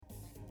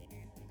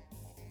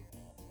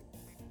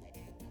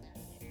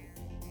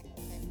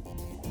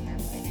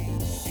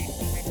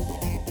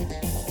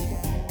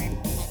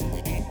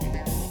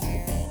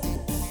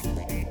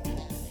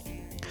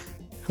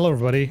Hello,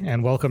 everybody,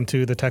 and welcome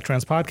to the Tech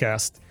Trends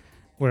Podcast,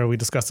 where we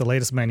discuss the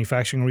latest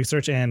manufacturing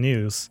research and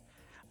news.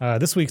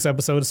 This week's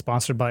episode is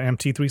sponsored by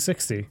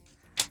MT360.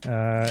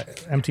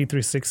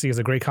 MT360 is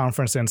a great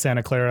conference in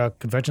Santa Clara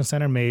Convention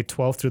Center, May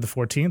 12th through the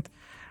 14th,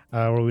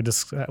 where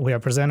we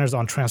have presenters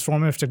on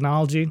transformative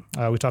technology.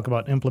 We talk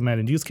about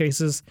implemented use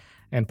cases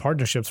and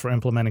partnerships for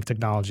implementing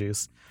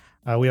technologies.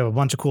 We have a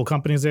bunch of cool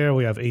companies there.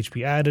 We have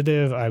HP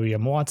Additive,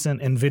 IBM Watson,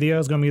 NVIDIA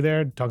is going to be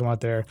there talking about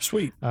their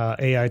Sweet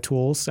AI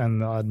tools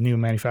and new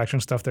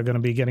manufacturing stuff they're going to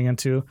be getting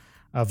into.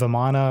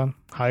 Vimana,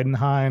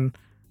 Heidenhain,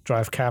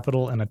 Drive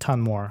Capital, and a ton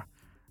more.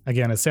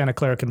 Again, it's Santa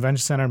Clara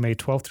Convention Center, May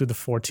 12th through the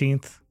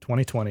 14th,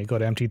 2020. Go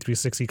to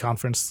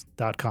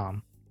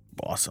mt360conference.com.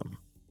 Awesome.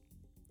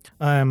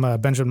 I'm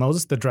Benjamin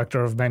Moses, the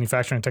Director of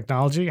Manufacturing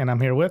Technology, and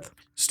I'm here with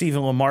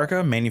Stephen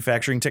Lamarca,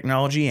 Manufacturing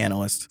Technology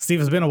Analyst.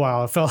 Steve. It's been a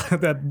while. I felt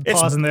that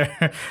pause in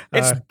there.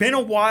 It's been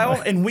a while,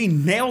 and we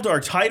nailed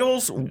our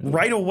titles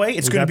right away.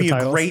 It's going to be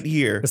a great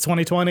year. It's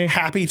 2020.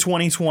 Happy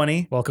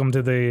 2020. Welcome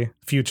to the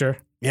future.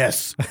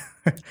 Yes.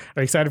 Are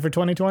you excited for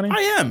 2020?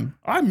 I am.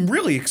 I'm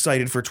really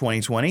excited for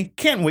 2020.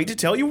 Can't wait to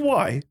tell you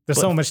why. There's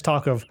so much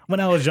talk of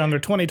when I was younger,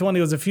 2020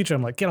 was the future.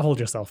 I'm like, get a hold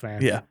of yourself,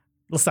 man. Yeah.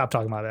 Let's stop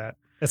talking about that.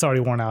 It's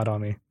already worn out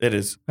on me. It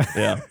is.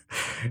 Yeah.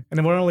 And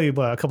then we're only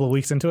a couple of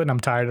weeks into it, and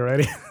I'm tired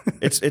already.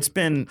 It's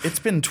been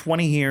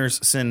 20 years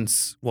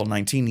since,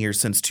 19 years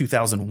since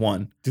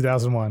 2001.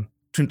 2001.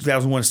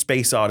 2001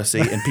 Space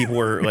Odyssey, and people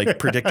were like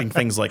predicting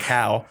things like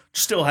HAL.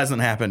 Still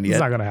hasn't happened yet.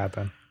 It's not going to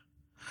happen.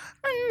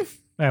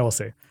 Yeah, we'll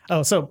see.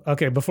 Oh, so,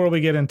 okay, before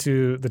we get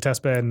into the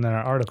test bed and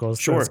our articles,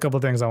 Sure. there's a couple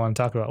of things I want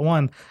to talk about.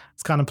 One,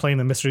 it's kind of playing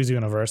the mysteries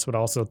universe, but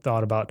also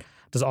thought about,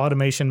 does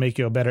automation make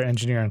you a better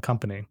engineer and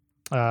company?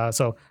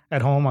 So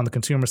at home on the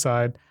consumer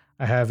side,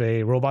 I have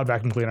a robot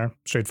vacuum cleaner,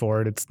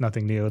 straightforward. It's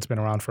nothing new. It's been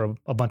around for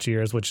a bunch of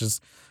years, which is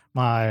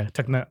my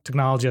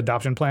technology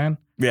adoption plan.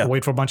 Yeah. I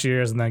wait for a bunch of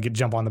years and then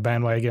jump on the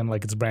bandwagon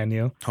like it's brand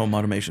new. Home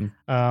automation.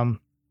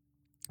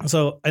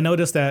 So I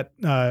noticed that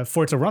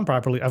for it to run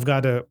properly, I've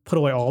got to put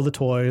away all the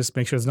toys,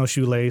 make sure there's no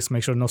shoelace,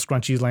 make sure no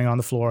scrunchies laying on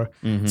the floor.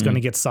 Mm-hmm. It's going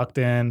to get sucked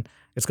in.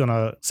 It's going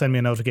to send me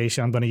a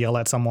notification. I'm going to yell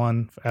at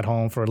someone at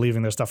home for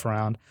leaving their stuff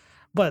around.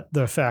 But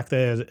the fact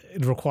is,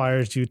 it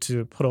requires you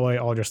to put away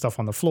all your stuff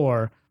on the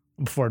floor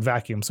before it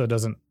vacuums so it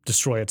doesn't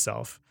destroy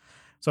itself.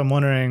 So I'm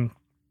wondering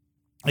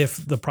if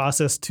the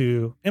process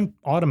to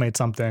automate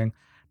something,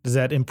 does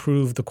that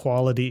improve the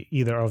quality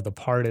either of the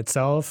part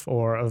itself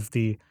or of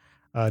the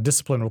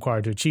discipline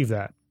required to achieve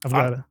that?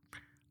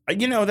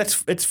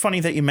 It's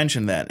funny that you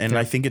mentioned that, and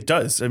I think it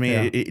does. I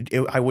mean,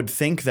 I would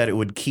think that it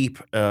would keep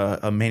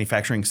a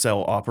manufacturing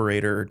cell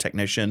operator or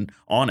technician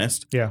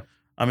honest. Yeah.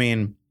 I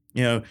mean,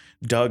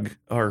 Doug,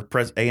 our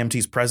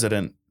AMT's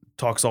president,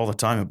 talks all the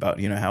time about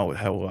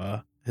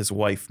how his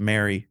wife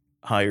Mary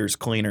hires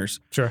cleaners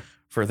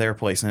for their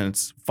place, and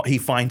he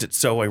finds it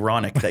so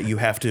ironic that you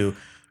have to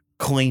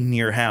clean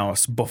your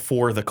house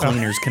before the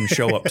cleaners can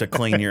show up to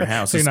clean your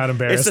house. So you're not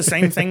embarrassed. It's the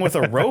same thing with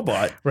a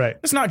robot. Right.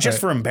 It's not just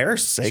for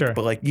embarrassed sake,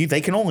 but like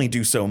they can only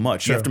do so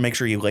much. You have to make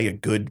sure you lay a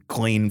good,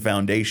 clean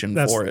foundation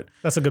for it.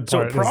 That's a good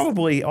part. So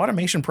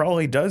automation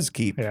probably does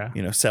keep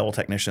cell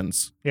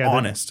technicians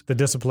honest. The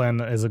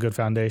discipline is a good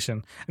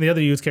foundation. And the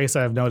other use case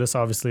I've noticed,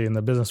 obviously, in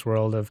the business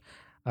world of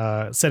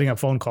setting up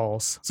phone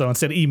calls. So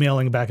instead of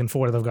emailing back and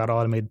forth, I've got an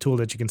automated tool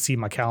that you can see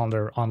my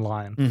calendar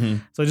online. Mm-hmm.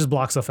 So it just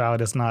blocks stuff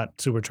out. It's not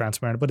super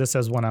transparent, but it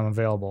says when I'm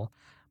available.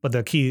 But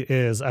the key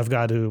is I've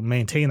got to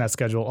maintain that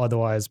schedule.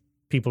 Otherwise,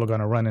 people are going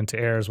to run into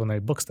errors when they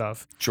book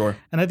stuff. Sure.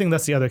 And I think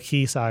that's the other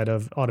key side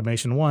of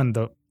automation. One,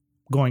 the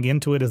going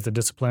into it is the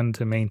discipline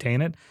to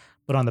maintain it.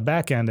 But on the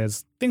back end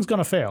is things going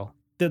to fail.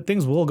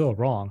 Things will go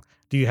wrong.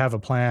 Do you have a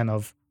plan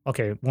of,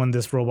 okay, when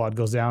this robot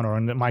goes down, or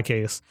in my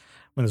case,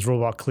 when this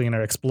robot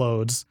cleaner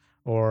explodes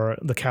or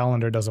the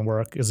calendar doesn't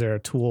work, is there a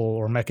tool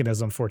or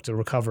mechanism for it to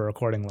recover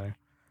accordingly?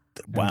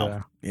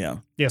 Wow.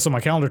 And, yeah. So my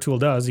calendar tool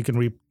does. You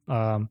can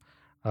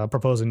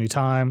propose a new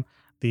time.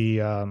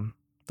 The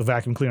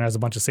vacuum cleaner has a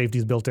bunch of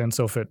safeties built in.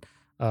 So if it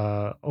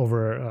the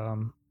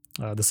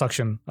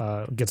suction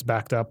gets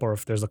backed up, or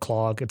if there's a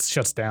clog, it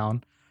shuts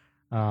down.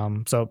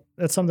 So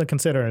it's something to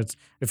consider.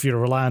 If you're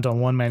reliant on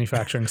one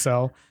manufacturing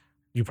cell,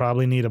 you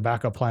probably need a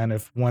backup plan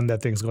when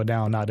that things go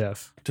down, not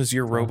if. Does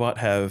your robot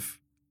have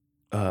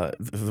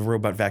the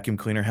robot vacuum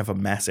cleaner have a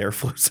mass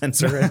airflow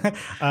sensor in it?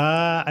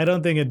 I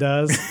don't think it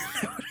does.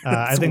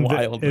 I think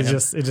wild, it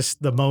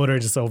just the motor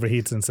just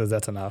overheats and says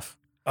that's enough.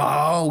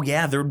 Oh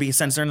yeah, there would be a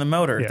sensor in the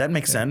motor. Yeah, that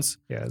makes sense.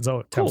 Yeah, it's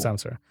a temp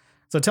sensor.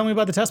 So tell me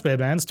about the test bed,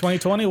 man. It's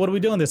 2020. What are we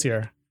doing this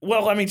year?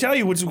 Well, let me tell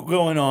you what's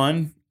going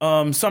on.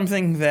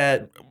 Something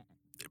that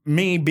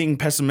me being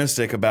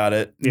pessimistic about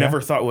it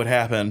never thought would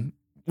happen.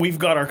 We've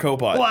got our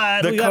cobot.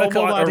 What? The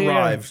cobot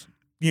arrived.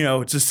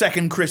 It's a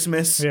second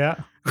Christmas.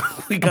 Yeah.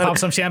 We got pop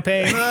some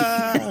champagne.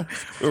 A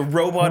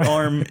robot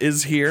arm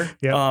is here.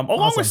 Yep.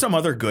 Along with some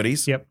other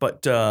goodies. Yep.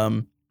 But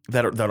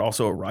that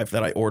also arrived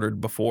that I ordered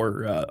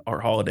before our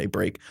holiday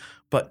break.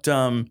 But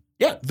the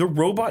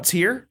robot's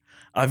here.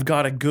 I've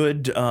got a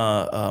good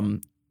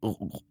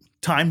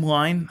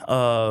timeline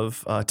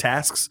of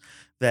tasks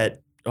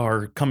that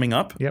are coming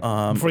up. Yep.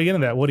 Before you get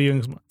into that, what do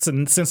you,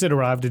 since it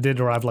did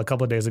arrive like a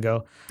couple of days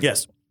ago.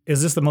 Yes.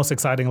 Is this the most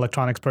exciting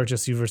electronics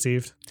purchase you've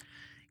received?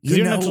 Because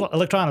you're an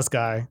electronics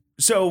guy.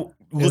 So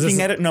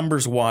looking at it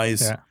numbers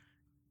wise,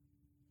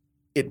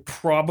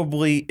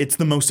 it's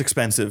the most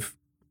expensive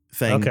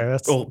thing. Okay,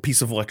 that's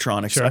piece of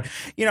electronics. Sure.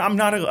 I'm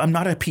not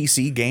a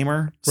PC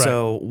gamer. Right.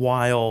 So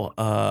while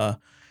I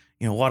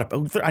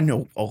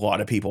know a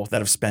lot of people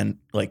that have spent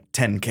like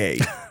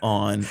 $10K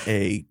on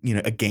a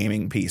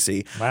gaming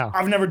PC. Wow.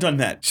 I've never done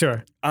that.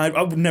 Sure.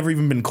 I've never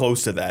even been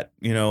close to that,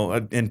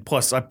 and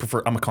plus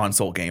I'm a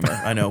console gamer.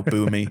 I know,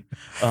 boo me.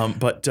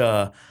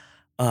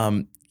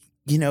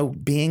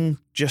 Being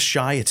just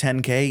shy of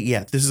 10K,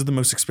 yeah, this is the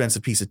most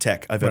expensive piece of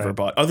tech I've ever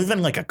bought, other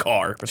than like a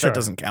car, but that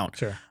doesn't count.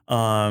 Sure.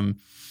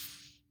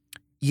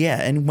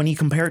 Yeah, and when you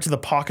compare it to the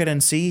Pocket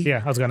NC.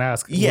 Yeah, I was going to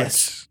ask.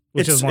 Yes.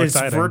 Which is more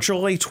exciting. It's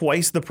virtually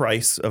twice the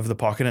price of the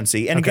Pocket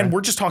NC. And again,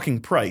 we're just talking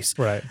price.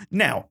 Right.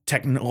 Now,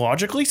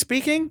 technologically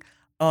speaking,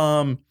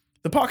 the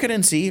Pocket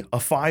NC, a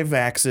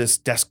 5-axis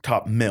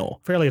desktop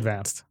mill. Fairly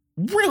advanced.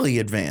 Really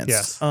advanced.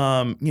 Yes.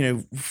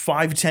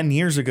 5-10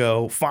 years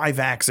ago,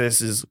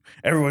 5-axis is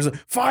everyone's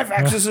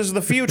 5-axis is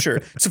the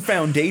future. It's a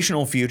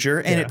foundational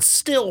future, and it's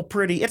still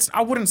pretty.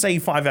 I wouldn't say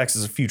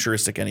 5-axis is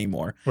futuristic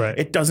anymore. Right.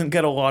 It doesn't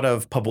get a lot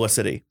of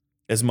publicity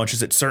as much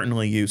as it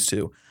certainly used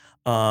to.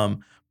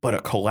 But a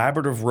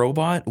collaborative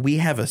robot, we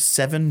have a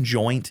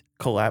 7-axis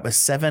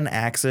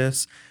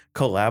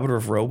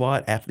collaborative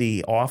robot at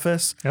the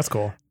office. That's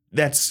cool.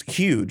 That's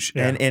huge.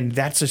 Yeah. And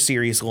that's a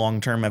serious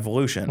long-term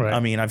evolution. Right. I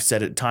mean, I've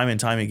said it time and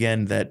time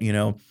again that,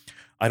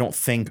 I don't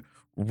think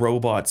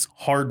robots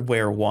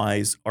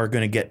hardware-wise are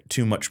going to get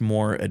too much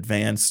more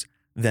advanced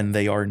than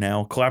they are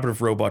now.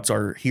 Collaborative robots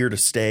are here to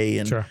stay,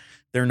 and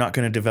they're not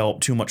going to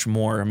develop too much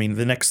more. I mean,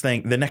 the next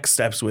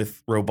steps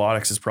with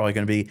robotics is probably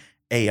going to be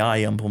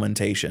AI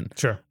implementation.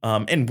 Sure.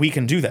 And we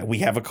can do that. We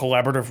have a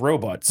collaborative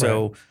robot.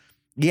 So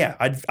yeah,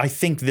 I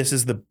think this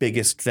is the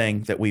biggest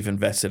thing that we've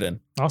invested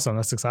in. Awesome.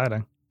 That's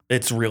exciting.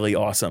 It's really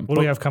awesome. What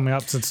do we have coming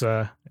up since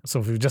so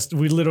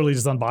we literally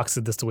just unboxed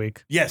it this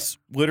week? Yes,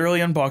 literally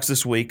unboxed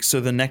this week. So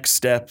the next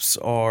steps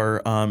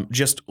are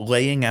just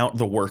laying out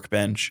the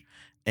workbench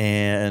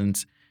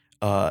and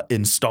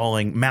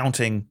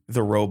mounting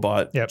the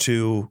robot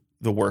to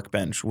the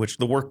workbench, which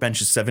the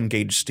workbench is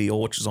 7-gauge steel,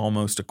 which is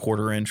almost a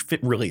 1/4 inch,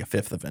 really a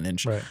 1/5 of an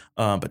inch. Right.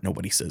 But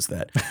nobody says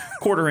that.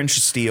 1/4 inch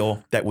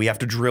steel that we have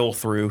to drill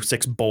through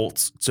 6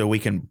 bolts so we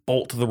can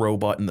bolt the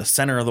robot in the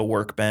center of the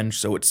workbench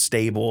so it's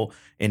stable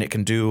and it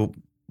can do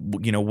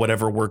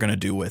whatever we're going to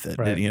do with it.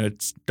 Right.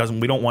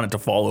 We don't want it to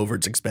fall over.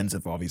 It's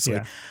expensive,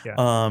 obviously. Yeah.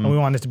 And we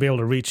want it to be able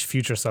to reach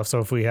future stuff. So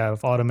if we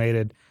have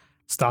automated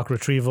stock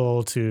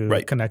retrieval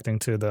to connecting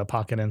to the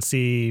Pocket NC,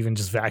 even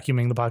just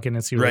vacuuming the Pocket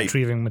NC,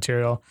 retrieving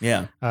material.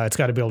 Yeah. It's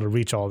got to be able to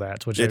reach all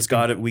that. We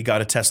got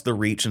to test the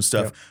reach and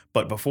stuff. Yep.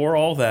 But before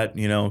all that,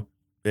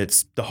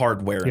 it's the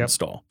hardware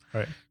install.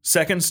 Right.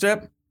 Second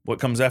step, what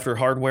comes after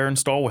hardware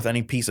install with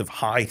any piece of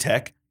high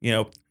tech,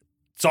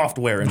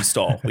 software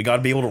install. We got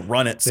to be able to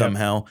run it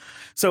somehow.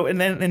 So and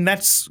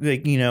that's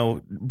like,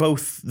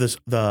 both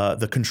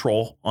the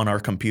control on our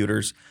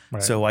computers.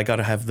 Right. So I got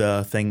to have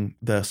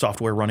the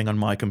software running on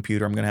my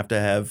computer. I'm going to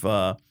have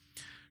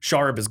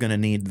Sharb is going to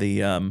need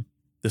the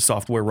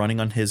software running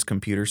on his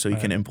computer so he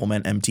can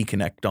implement MT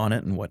Connect on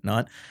it and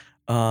whatnot.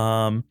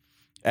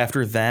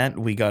 After that,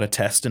 we got to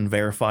test and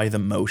verify the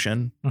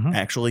motion,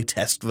 actually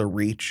test the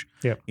reach,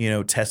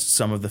 test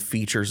some of the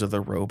features of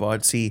the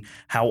robot, see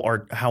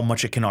how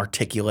much it can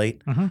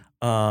articulate, then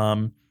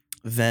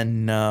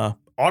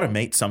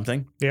automate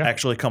something,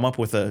 actually come up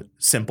with a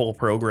simple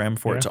program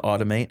for it to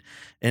automate.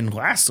 And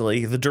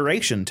lastly, the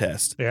duration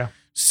test. Yeah.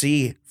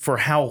 See for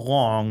how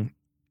long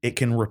it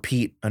can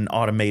repeat an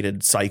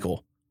automated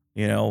cycle.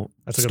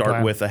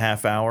 Start with a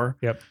half hour.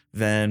 Yep.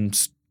 Then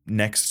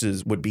next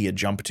would be a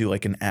jump to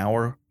like an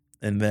hour,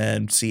 and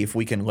then see if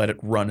we can let it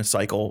run a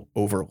cycle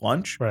over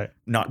lunch,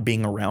 not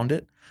being around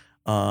it.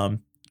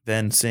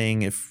 Then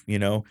seeing if,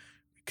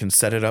 can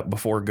set it up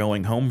before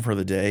going home for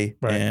the day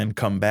and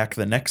come back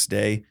the next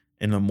day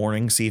in the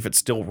morning, see if it's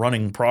still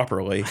running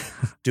properly,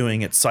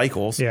 doing its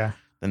cycles. Yeah.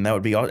 Then that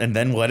would be, and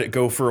then let it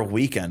go for a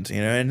weekend,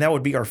 and that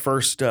would be our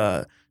first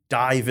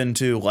dive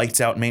into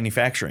lights out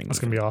manufacturing. That's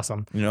going to be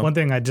awesome. One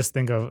thing I just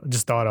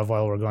thought of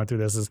while we're going through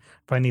this is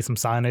probably need some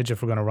signage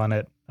if we're going to run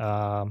it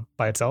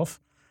by itself.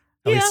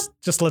 At least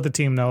just let the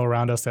team know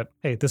around us that,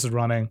 hey, this is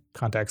running,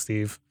 contact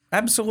Steve.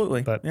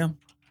 Absolutely. But yeah,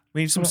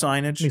 we need some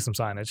signage. Need some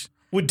signage.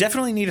 We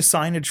definitely need a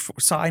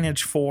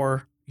signage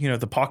for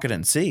the Pocket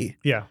NC.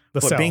 Yeah.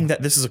 But being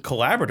that this is a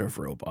collaborative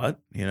robot,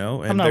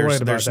 and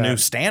there's new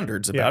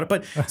standards about it,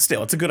 but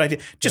still, it's a good idea.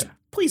 Just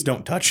please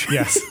don't touch.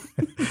 Yes.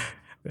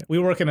 We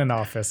work in an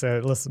office.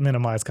 Let's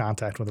minimize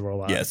contact with the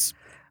robot. Yes.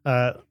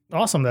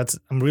 Awesome.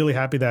 I'm really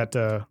happy that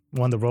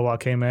when the robot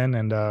came in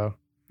and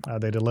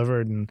they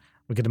delivered, and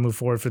we get to move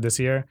forward for this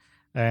year,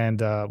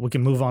 and we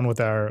can move on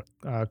with our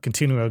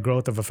continual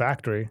growth of a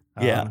factory.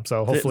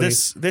 So hopefully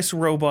this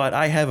robot,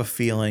 I have a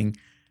feeling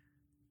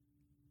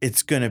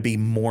it's going to be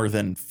more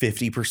than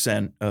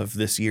 50% of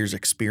this year's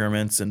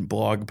experiments and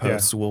blog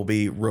posts will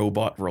be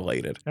robot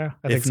related. Yeah,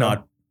 if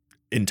not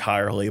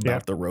entirely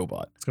about the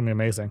robot. It's going to be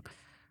amazing.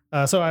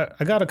 So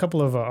I got a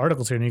couple of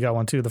articles here, and you got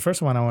one too. The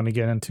first one I want to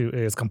get into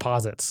is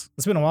composites.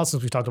 It's been a while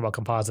since we talked about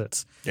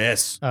composites.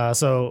 Yes.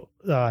 So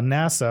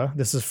NASA,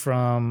 this is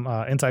from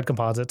Inside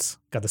Composites,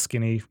 got the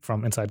skinny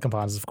from Inside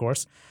Composites, of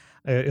course,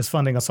 is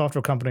funding a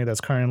software company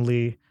that's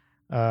currently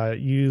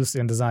used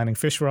in designing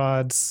fish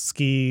rods,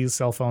 skis,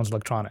 cell phones,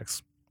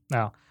 electronics.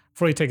 Now,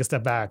 before you take a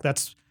step back,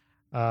 that's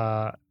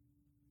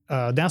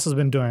NASA's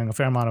been doing a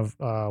fair amount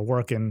of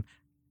work in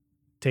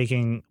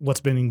taking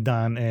what's being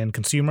done in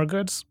consumer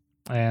goods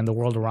and the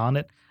world around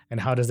it,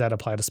 and how does that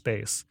apply to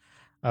space?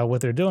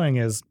 What they're doing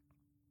is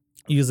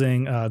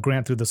using a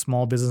grant through the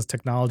Small Business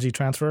Technology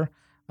Transfer,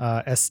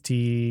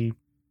 STTR,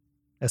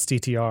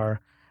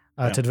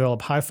 to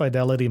develop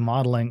high-fidelity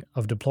modeling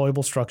of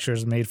deployable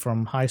structures made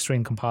from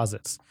high-strain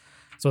composites.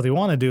 So what they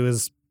want to do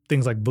is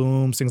things like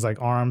booms, things like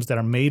arms that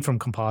are made from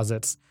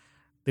composites.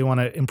 They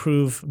want to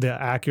improve the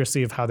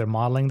accuracy of how they're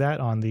modeling that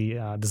on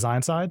the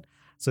design side,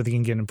 so they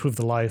can improve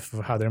the life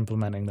of how they're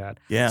implementing that.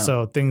 Yeah.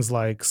 So things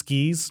like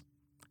skis,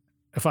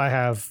 if I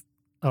have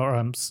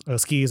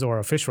skis or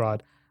a fish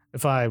rod,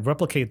 if I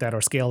replicate that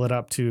or scale it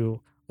up to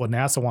what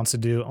NASA wants to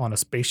do on a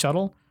space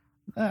shuttle,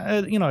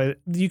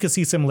 you can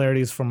see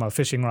similarities from a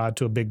fishing rod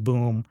to a big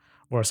boom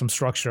or some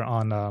structure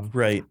on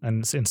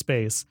in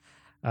space.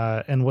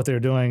 And what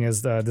they're doing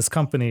is this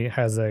company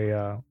has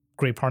a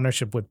great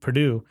partnership with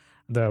Purdue,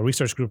 the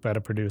research group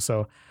at Purdue.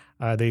 So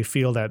they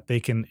feel that they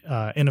can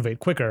innovate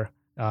quicker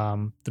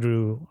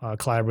through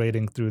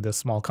collaborating through this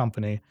small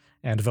company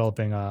and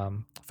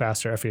developing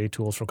faster FEA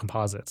tools for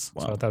composites.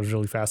 Wow. So that was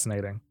really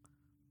fascinating.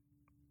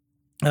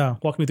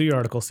 Walk me through your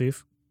article,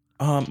 Steve.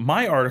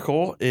 My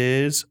article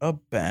is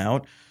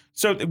about,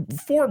 so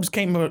Forbes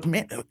came,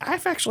 man,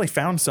 I've actually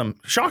found some,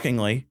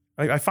 shockingly,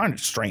 I find it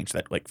strange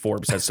that like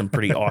Forbes has some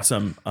pretty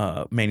awesome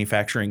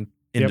manufacturing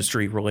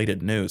industry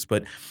related news,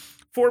 but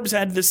Forbes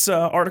had this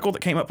article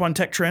that came up on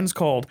Tech Trends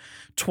called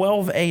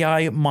 12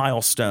 AI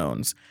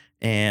Milestones.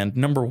 And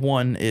number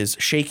one is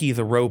Shaky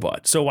the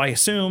Robot. So I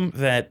assume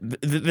that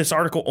this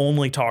article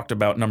only talked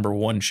about number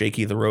one,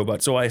 Shaky the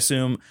Robot. So I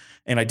assume,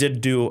 and I did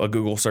do a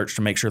Google search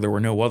to make sure there were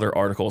no other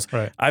articles.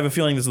 Right. I have a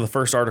feeling this is the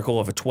first article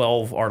of a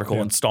 12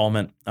 article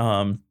installment.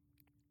 And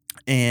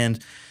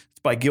it's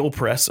by Gill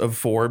Press of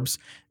Forbes,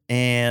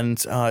 and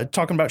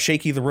talking about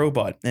Shaky the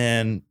Robot.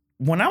 And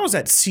when I was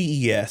at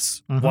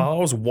CES, while I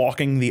was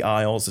walking the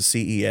aisles of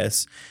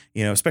CES,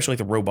 especially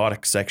the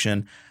robotics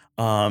section,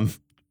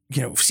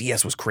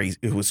 CES was crazy.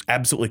 It was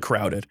absolutely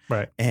crowded.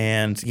 Right.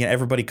 And,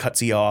 everybody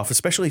cuts you off,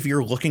 especially if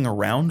you're looking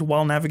around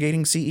while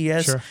navigating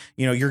CES. Sure.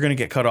 You're going to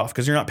get cut off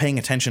because you're not paying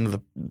attention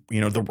to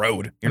the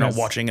road. You're not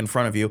watching in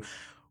front of you.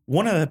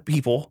 One of the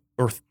people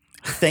or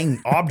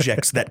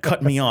objects that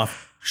cut me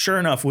off, sure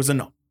enough, was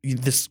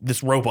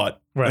this robot,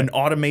 an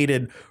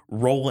automated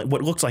rolling,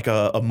 what looks like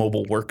a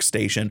mobile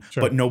workstation,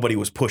 but nobody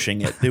was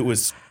pushing it. It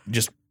was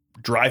just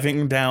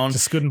driving down,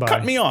 just scooting by.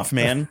 Cut me off,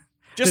 man.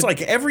 Just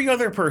like every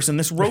other person,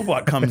 this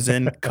robot comes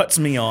in, cuts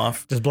me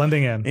off. Just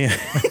blending in.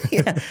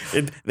 Yeah.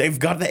 They've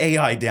got the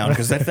AI down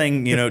because that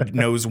thing,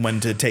 knows when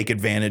to take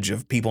advantage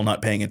of people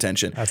not paying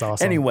attention. That's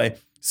awesome. Anyway,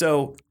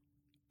 so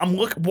I'm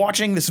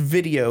watching this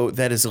video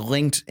that is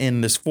linked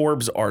in this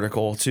Forbes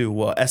article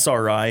to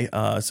SRI,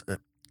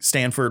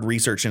 Stanford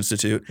Research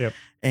Institute. Yep.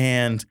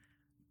 And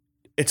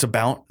it's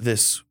about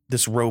this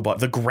robot,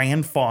 the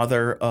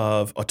grandfather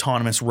of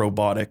autonomous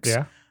robotics.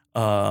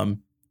 Yeah.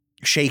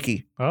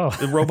 Shaky. Oh.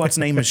 The robot's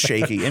name is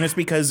Shaky. And it's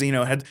because,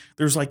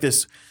 there's like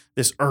this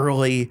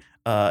early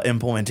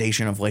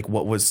implementation of like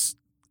what was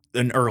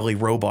an early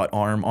robot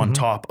arm on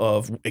top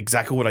of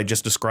exactly what I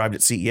just described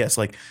at CES,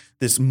 like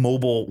this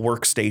mobile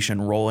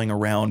workstation rolling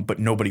around, but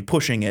nobody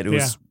pushing it. It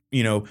was,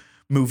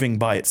 moving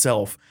by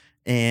itself.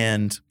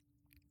 And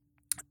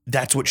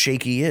that's what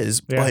Shaky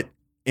is. Yeah. But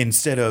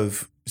instead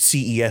of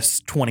CES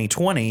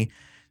 2020,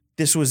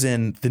 this was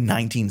in the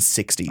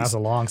 1960s. That's a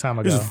long time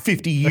ago. This was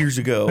 50 years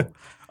ago.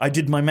 I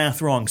did my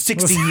math wrong.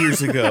 60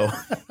 years ago.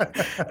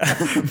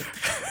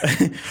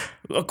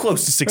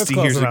 Close to 60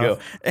 years ago.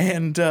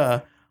 And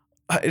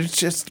it's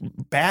just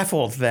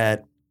baffled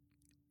that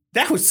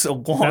was a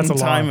long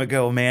time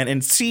ago, man.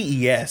 And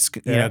CES,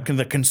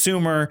 the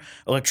Consumer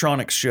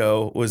Electronics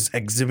Show, was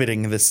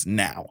exhibiting this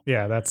now.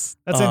 Yeah, that's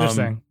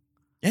interesting.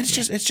 And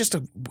it's just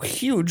a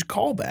huge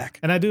callback.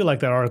 And I do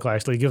like that article,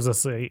 actually. It gives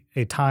us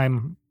a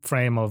time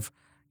frame of,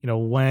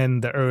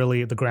 when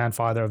the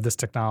grandfather of this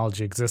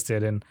technology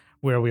existed and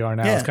where we are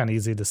now. It's kind of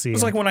easy to see. It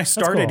was like when I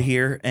started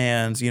here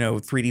and,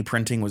 3D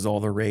printing was all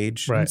the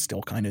rage. Right. And it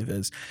still kind of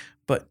is.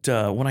 But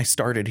when I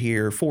started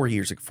here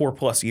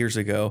 4+ years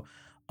ago,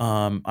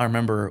 I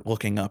remember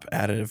looking up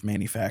additive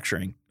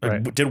manufacturing. I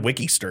did a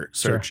wiki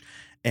search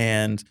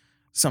and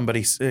somebody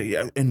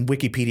in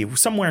Wikipedia,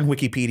 somewhere in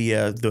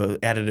Wikipedia, the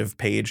additive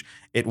page,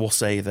 it will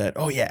say that,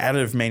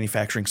 additive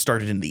manufacturing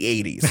started in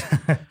the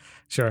 80s.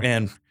 Sure.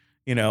 And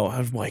I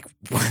was like,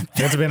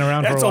 it's been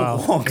around for a while.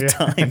 That's a long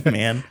time,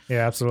 man.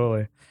 Yeah,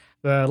 absolutely.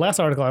 The last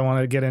article I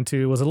wanted to get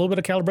into was a little bit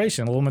of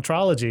calibration, a little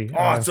metrology.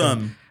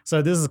 Awesome.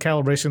 So this is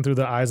calibration through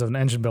the eyes of an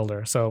engine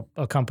builder. So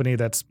a company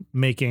that's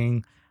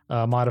making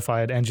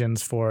modified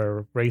engines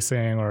for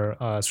racing or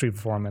street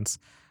performance.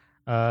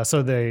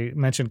 So they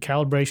mentioned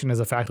calibration is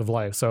a fact of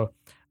life. So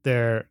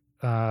they're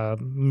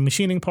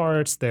machining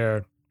parts,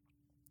 they're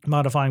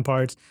modifying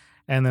parts.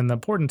 And then the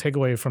important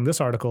takeaway from this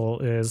article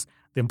is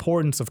the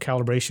importance of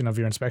calibration of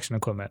your inspection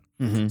equipment.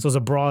 Mm-hmm. So it's a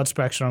broad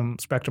spectrum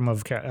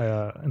of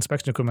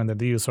inspection equipment that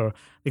they use. So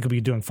they could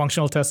be doing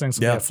functional testing.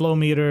 So they have flow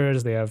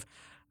meters, they have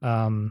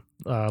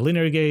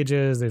linear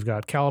gauges, they've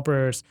got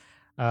calipers.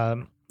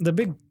 There's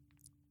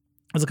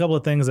a couple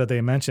of things that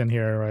they mention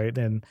here, right?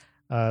 And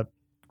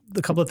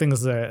the couple of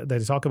things that they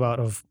talk about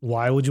of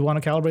why would you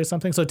want to calibrate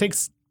something. So it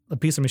takes a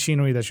piece of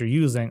machinery that you're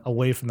using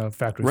away from the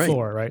factory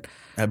floor, right?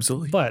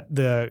 Absolutely. But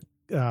the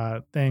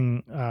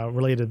thing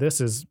related to this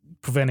is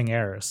preventing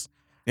errors.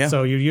 Yeah.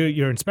 So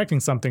you're inspecting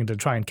something to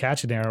try and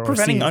catch an error.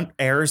 Preventing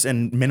errors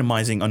and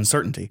minimizing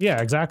uncertainty.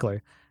 Yeah,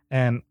 exactly.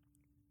 And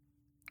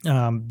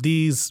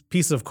these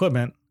pieces of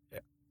equipment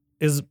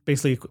is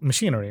basically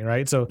machinery,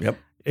 right? So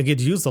it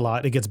gets used a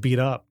lot. It gets beat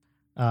up.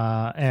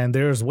 And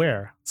there's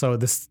wear. So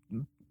this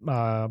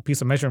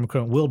piece of measuring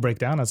equipment will break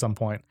down at some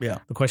point. Yeah.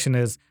 The question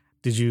is,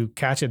 did you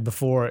catch it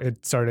before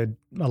it started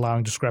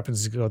allowing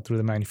discrepancies to go through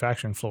the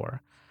manufacturing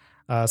floor?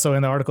 So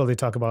in the article, they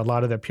talk about a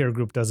lot of their peer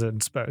group does a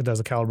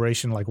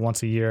calibration like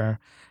once a year,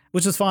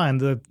 which is fine.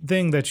 The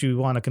thing that you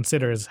want to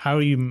consider is how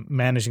are you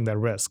managing that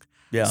risk?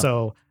 Yeah.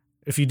 So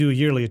if you do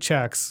yearly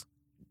checks,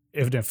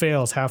 if it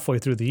fails halfway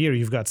through the year,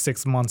 you've got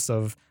 6 months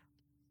of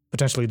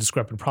potentially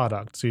discrepant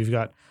product. So you've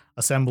got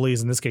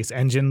assemblies, in this case,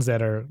 engines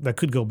that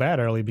could go bad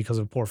early because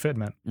of poor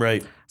fitment.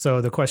 Right.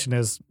 So the question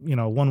is,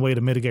 one way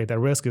to mitigate that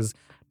risk is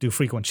do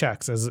frequent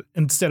checks.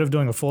 Instead of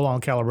doing a full-on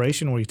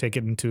calibration where you take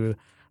it into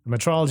the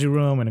metrology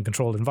room in a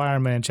controlled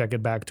environment, check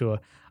it back to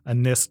a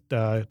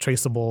NIST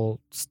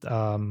traceable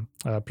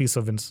piece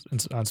of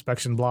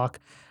inspection block,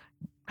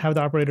 have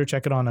the operator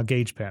check it on a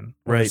gauge pen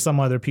or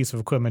some other piece of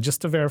equipment just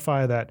to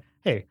verify that,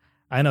 hey,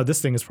 I know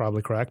this thing is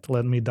probably correct.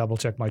 Let me double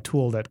check my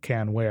tool that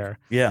can wear.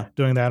 Yeah.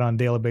 Doing that on a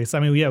daily basis. I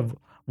mean, we have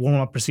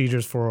warm-up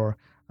procedures for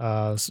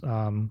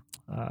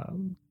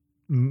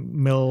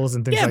mills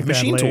and things like that.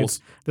 Machine tools.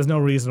 There's no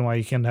reason why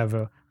you can't have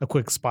a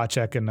quick spot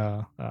check and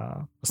a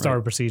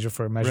starter procedure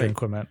for measuring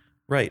equipment.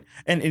 Right.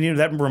 And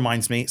that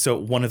reminds me, so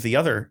one of the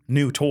other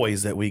new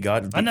toys that we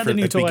got at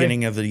the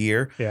beginning of the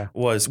year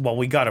was,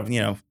 we got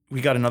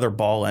another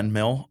ball end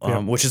mill,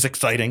 which is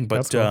exciting.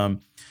 But cool.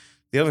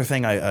 The other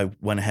thing I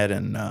went ahead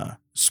and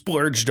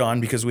splurged on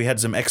because we had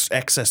some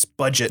excess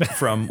budget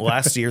from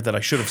last year that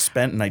I should have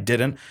spent and I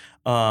didn't.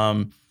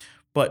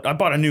 But I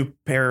bought a new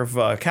pair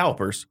of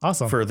calipers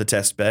for the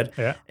test bed,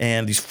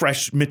 and these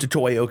fresh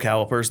Mitutoyo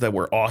calipers that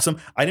were awesome.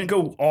 I didn't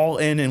go all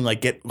in and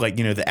get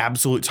the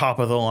absolute top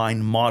of the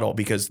line model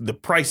because the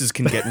prices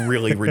can get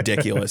really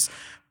ridiculous.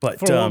 But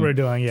for what we're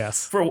doing,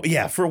 yes.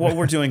 For what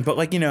we're doing, but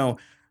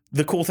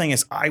the cool thing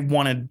is I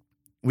wanted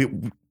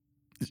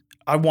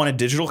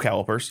digital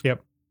calipers.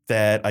 Yep.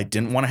 That I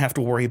didn't want to have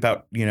to worry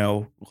about,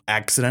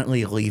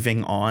 accidentally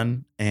leaving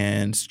on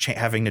and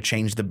having to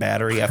change the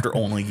battery after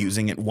only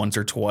using it once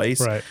or twice.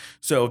 Right.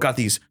 So got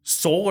these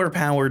solar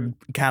powered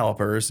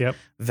calipers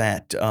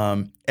that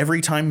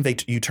every time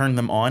you turn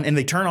them on, and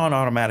they turn on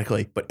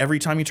automatically, but every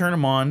time you turn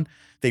them on,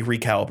 they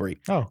recalibrate.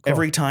 Oh, cool.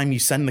 Every time you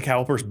send the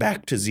calipers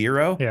back to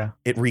zero,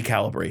 it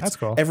recalibrates. That's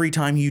cool. Every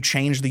time you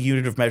change the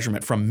unit of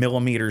measurement from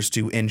millimeters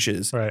to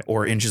inches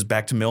or inches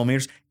back to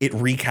millimeters, it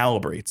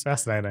recalibrates.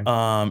 Fascinating.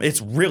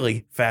 It's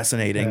really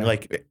fascinating.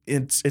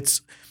 Yeah.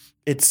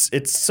 It's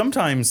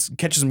sometimes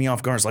catches me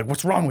off guard. It's like,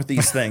 what's wrong with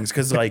these things?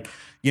 Because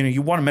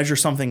you want to measure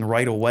something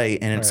right away,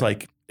 and it's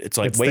wait,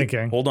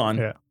 thinking. Hold on.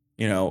 Yeah.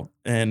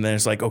 And then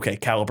it's like, okay,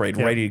 calibrate,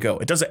 ready to go.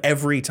 It does it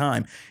every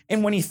time.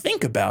 And when you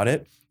think about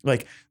it,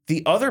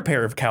 the other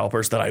pair of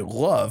calipers that I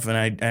love,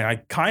 and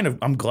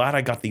I'm glad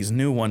I got these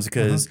new ones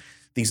because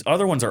these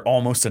other ones are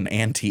almost an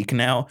antique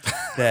now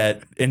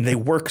and they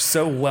work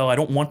so well. I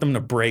don't want them to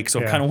break. So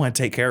I kind of want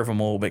to take care of them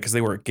a little bit because they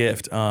were a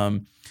gift.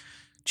 I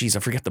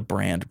forget the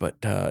brand, but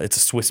it's a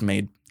Swiss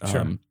made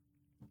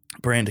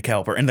brand of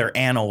caliper, and they're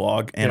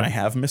analog, and I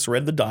have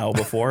misread the dial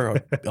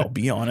before. I'll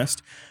be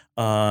honest.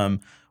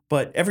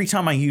 But every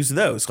time I use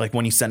those,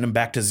 when you send them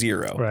back to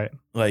zero,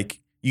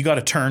 you got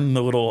to turn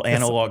the little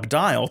analog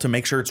dial to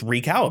make sure it's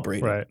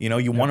recalibrated. Right.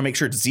 You want to make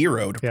sure it's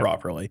zeroed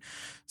properly.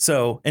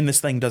 So, and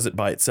this thing does it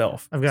by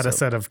itself. I've got a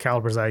set of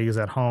calipers I use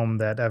at home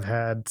that I've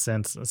had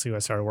since, let's see when I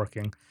started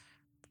working,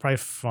 probably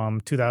from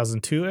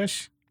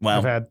 2002-ish. Wow.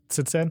 I've had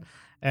since then.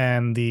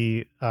 And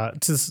to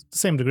the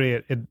same degree,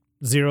 it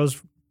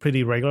zeros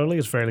pretty regularly.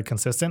 It's fairly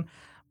consistent.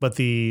 But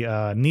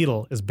the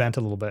needle is bent a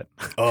little bit.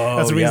 Oh,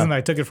 that's the reason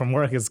I took it from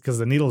work is because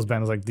the needle is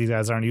bent. It's these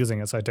guys aren't using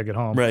it, so I took it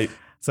home. Right.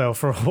 So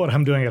for what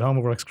I'm doing at home,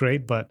 it works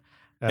great. But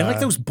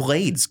and those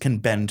blades can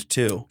bend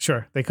too.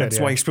 Sure, they could. That's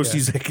why you're supposed to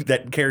use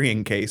that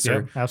carrying case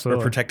or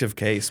protective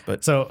case.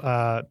 But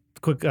so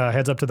quick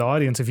heads up to the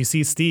audience: if you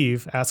see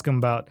Steve, ask him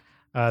about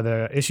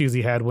the issues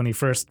he had when he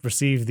first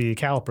received the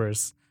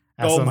calipers.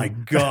 Oh my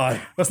God.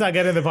 Let's not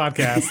get into the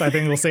podcast. I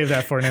think we'll save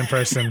that for an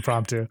in-person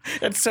impromptu.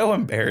 That's so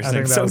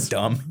embarrassing. So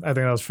dumb. I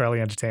think that was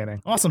fairly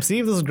entertaining. Awesome,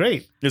 Steve. This was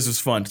great. This was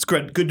fun. It's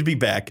good to be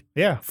back.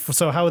 Yeah.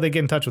 So how would they get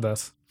in touch with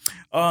us?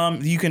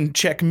 You can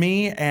check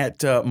me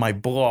at my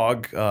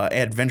blog,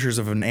 Adventures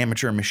of an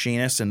Amateur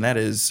Machinist, and that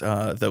is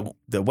the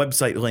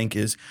website link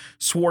is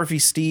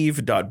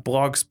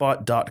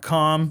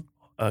swarfysteve.blogspot.com.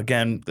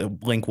 Again, the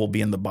link will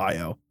be in the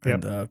bio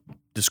and the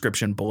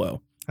description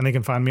below. And they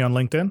can find me on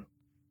LinkedIn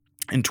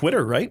and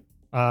Twitter, right?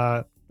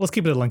 Let's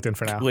keep it at LinkedIn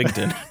for now.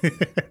 LinkedIn.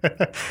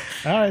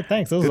 All right,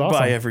 thanks. That was awesome.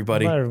 Bye,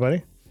 everybody. Bye,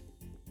 everybody.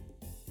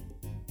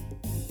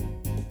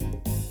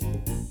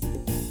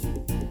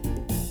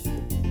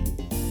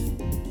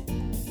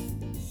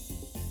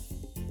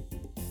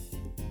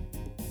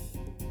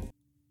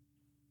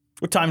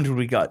 What time did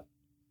we got?